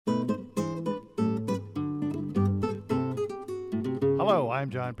Hello, I'm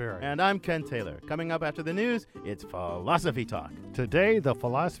John Perry. And I'm Ken Taylor. Coming up after the news, it's Philosophy Talk. Today, the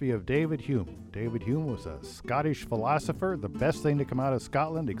philosophy of David Hume. David Hume was a Scottish philosopher, the best thing to come out of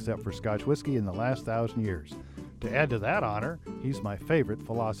Scotland, except for Scotch whiskey, in the last 1,000 years. To add to that honor, he's my favorite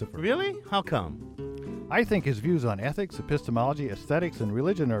philosopher. Really? How come? I think his views on ethics, epistemology, aesthetics, and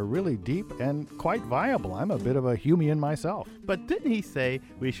religion are really deep and quite viable. I'm a bit of a Humean myself. But didn't he say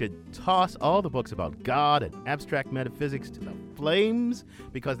we should toss all the books about God and abstract metaphysics to the flames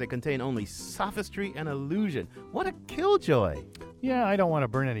because they contain only sophistry and illusion? What a killjoy! Yeah, I don't want to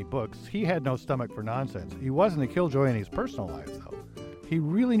burn any books. He had no stomach for nonsense. He wasn't a killjoy in his personal life, though. He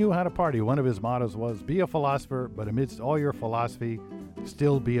really knew how to party. One of his mottos was, be a philosopher, but amidst all your philosophy,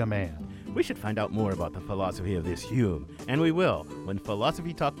 still be a man. We should find out more about the philosophy of this Hume, and we will when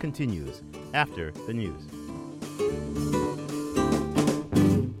Philosophy Talk continues after the news.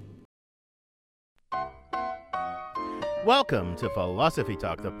 Welcome to Philosophy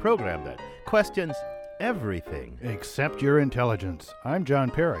Talk, the program that questions everything except your intelligence. I'm John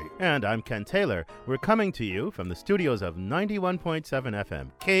Perry. And I'm Ken Taylor. We're coming to you from the studios of 91.7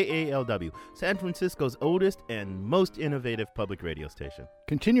 FM, KALW, San Francisco's oldest and most innovative public radio station.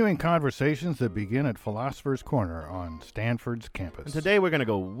 Continuing conversations that begin at Philosopher's Corner on Stanford's campus. And today we're going to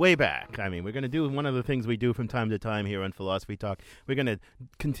go way back. We're going to do one of the things we do from time to time here on Philosophy Talk. We're going to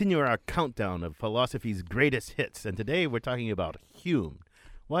continue our countdown of philosophy's greatest hits. And today we're talking about Hume.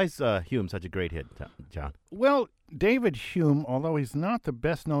 Why is Hume such a great hit, John? Well, David Hume, although he's not the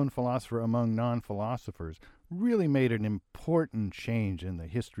best-known philosopher among non-philosophers, really made an important change in the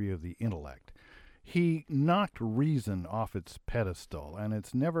history of the intellect. He knocked reason off its pedestal, and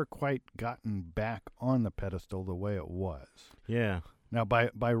it's never quite gotten back on the pedestal the way it was. Yeah. Now,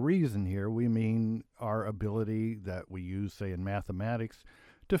 by reason here, we mean our ability that we use, say, in mathematics,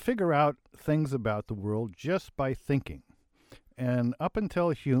 to figure out things about the world just by thinking. And up until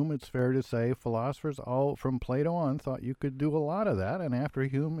Hume, it's fair to say, philosophers all from Plato on thought you could do a lot of that. And after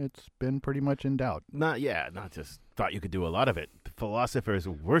Hume, it's been pretty much in doubt. Not just thought you could do a lot of it. The philosophers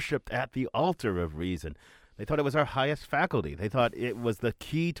worshipped at the altar of reason. They thought it was our highest faculty. They thought it was the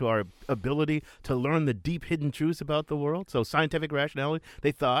key to our ability to learn the deep hidden truths about the world. So scientific rationality,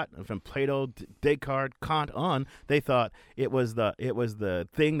 they thought, from Plato, Descartes, Kant on, they thought it was the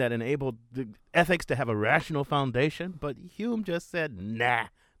thing that enabled the ethics to have a rational foundation. But Hume just said, nah,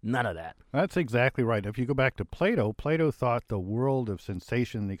 none of that. That's exactly right. If you go back to Plato, Plato thought the world of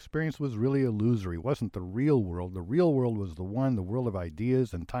sensation and experience was really illusory. It wasn't the real world. The real world was the world of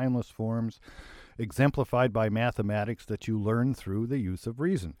ideas and timeless forms, exemplified by mathematics that you learn through the use of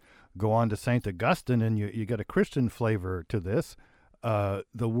reason. Go on to St. Augustine and you get a Christian flavor to this. The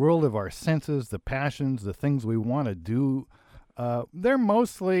world of our senses, the passions, the things we want to do, they're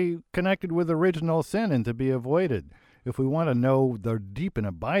mostly connected with original sin and to be avoided. If we want to know the deep and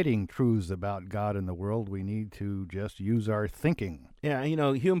abiding truths about God and the world, we need to just use our thinking. Yeah,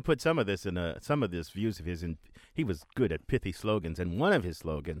 Hume put some of this views of his in. He was good at pithy slogans, and one of his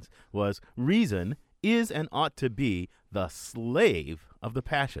slogans was, reason is and ought to be the slave of the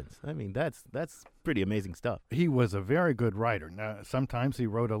passions. That's pretty amazing stuff. He was a very good writer. Now, sometimes he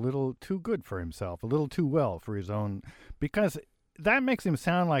wrote a little too good for himself, a little too well for his own, because that makes him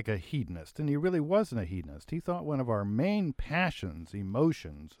sound like a hedonist, and he really wasn't a hedonist. He thought one of our main passions,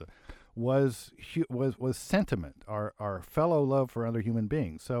 emotions, was sentiment, our fellow love for other human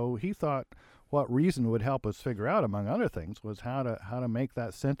beings. So he thought what reason would help us figure out, among other things, was how to make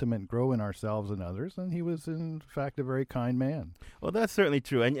that sentiment grow in ourselves and others, and he was, in fact, a very kind man. Well, that's certainly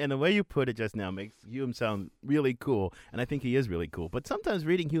true, and the way you put it just now makes Hume sound really cool, and I think he is really cool. But sometimes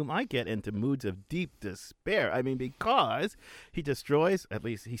reading Hume, I get into moods of deep despair. Because he destroys, at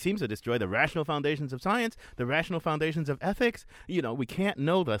least he seems to destroy, the rational foundations of science, the rational foundations of ethics. We can't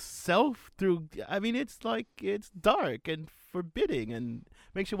know the self through, it's dark and forbidding and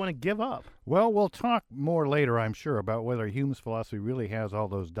makes you want to give up. Well, we'll talk more later, I'm sure, about whether Hume's philosophy really has all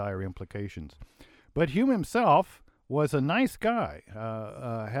those dire implications. But Hume himself was a nice guy,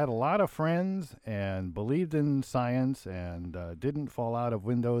 had a lot of friends and believed in science and didn't fall out of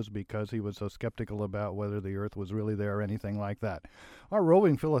windows because he was so skeptical about whether the earth was really there or anything like that. Our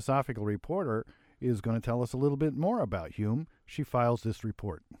roving philosophical reporter is going to tell us a little bit more about Hume. She files this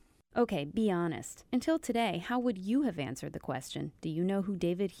report. Okay, be honest. Until today, how would you have answered the question? Do you know who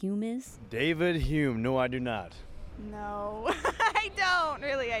David Hume is? David Hume. No, I do not. No, I don't.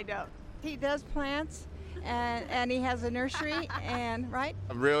 Really, I don't. He does plants, and he has a nursery, and, right?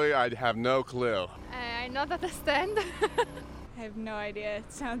 Really, I have no clue. I not understand. I have no idea.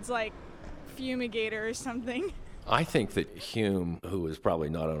 It sounds like fumigator or something. I think that Hume, who is probably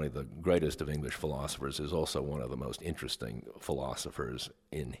not only the greatest of English philosophers, is also one of the most interesting philosophers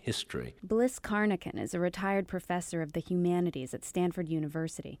in history. Bliss Carnacan is a retired professor of the humanities at Stanford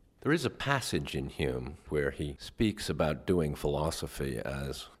University. There is a passage in Hume where he speaks about doing philosophy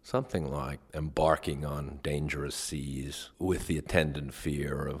as something like embarking on dangerous seas with the attendant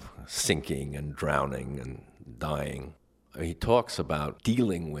fear of sinking and drowning and dying. He talks about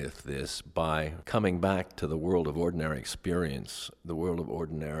dealing with this by coming back to the world of ordinary experience, the world of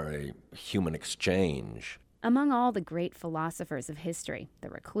ordinary human exchange. Among all the great philosophers of history, the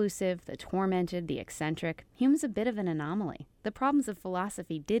reclusive, the tormented, the eccentric, Hume's a bit of an anomaly. The problems of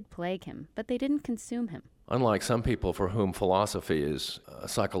philosophy did plague him, but they didn't consume him. Unlike some people for whom philosophy is a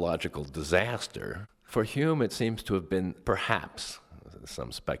psychological disaster, for Hume it seems to have been, perhaps,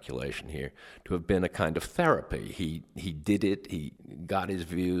 some speculation here, to have been a kind of therapy. He did it, he got his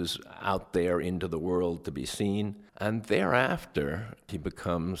views out there into the world to be seen, and thereafter he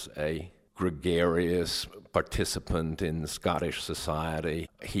becomes a gregarious participant in Scottish society.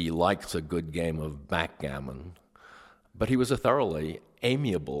 He likes a good game of backgammon, but he was a thoroughly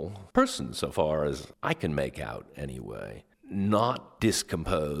amiable person so far as I can make out anyway. Not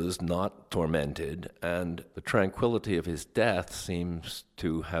discomposed, not tormented, and the tranquility of his death seems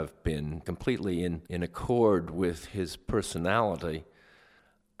to have been completely in accord with his personality.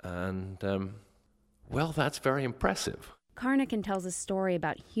 And, well, that's very impressive. Carnacan tells a story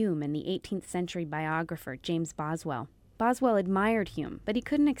about Hume in the 18th century biographer James Boswell. Boswell admired Hume, but he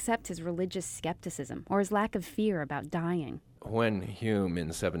couldn't accept his religious skepticism or his lack of fear about dying. When Hume in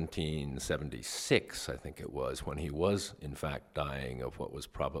 1776, I think it was, when he was in fact dying of what was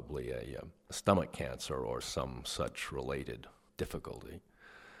probably a stomach cancer or some such related difficulty,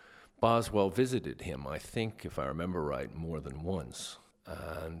 Boswell visited him, I think, if I remember right, more than once.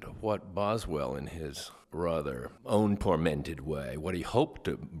 And what Boswell, in his rather own tormented way, what he hoped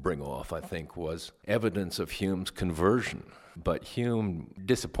to bring off, I think, was evidence of Hume's conversion. But Hume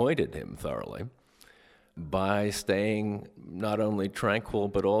disappointed him thoroughly by staying not only tranquil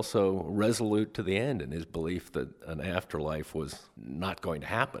but also resolute to the end in his belief that an afterlife was not going to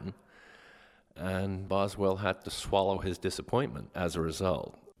happen. And Boswell had to swallow his disappointment as a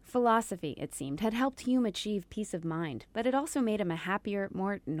result. Philosophy, it seemed, had helped Hume achieve peace of mind, but it also made him a happier,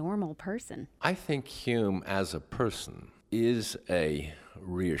 more normal person. I think Hume as a person is a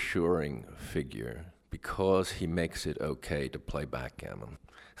reassuring figure because he makes it okay to play backgammon.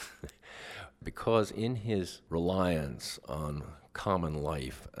 Because in his reliance on common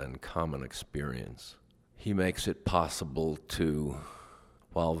life and common experience, he makes it possible to,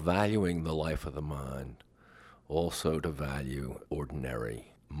 while valuing the life of the mind, also to value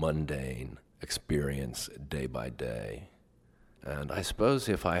ordinary, mundane experience day by day. And I suppose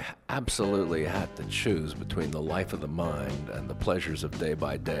if I absolutely had to choose between the life of the mind and the pleasures of day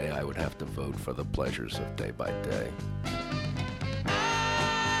by day, I would have to vote for the pleasures of day by day.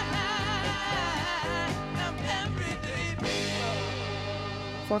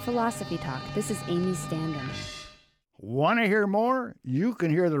 For Philosophy Talk, this is Amy Standen. Want to hear more? You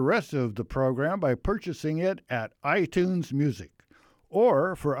can hear the rest of the program by purchasing it at iTunes Music.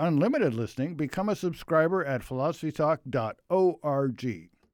 Or, for unlimited listening, become a subscriber at philosophytalk.org.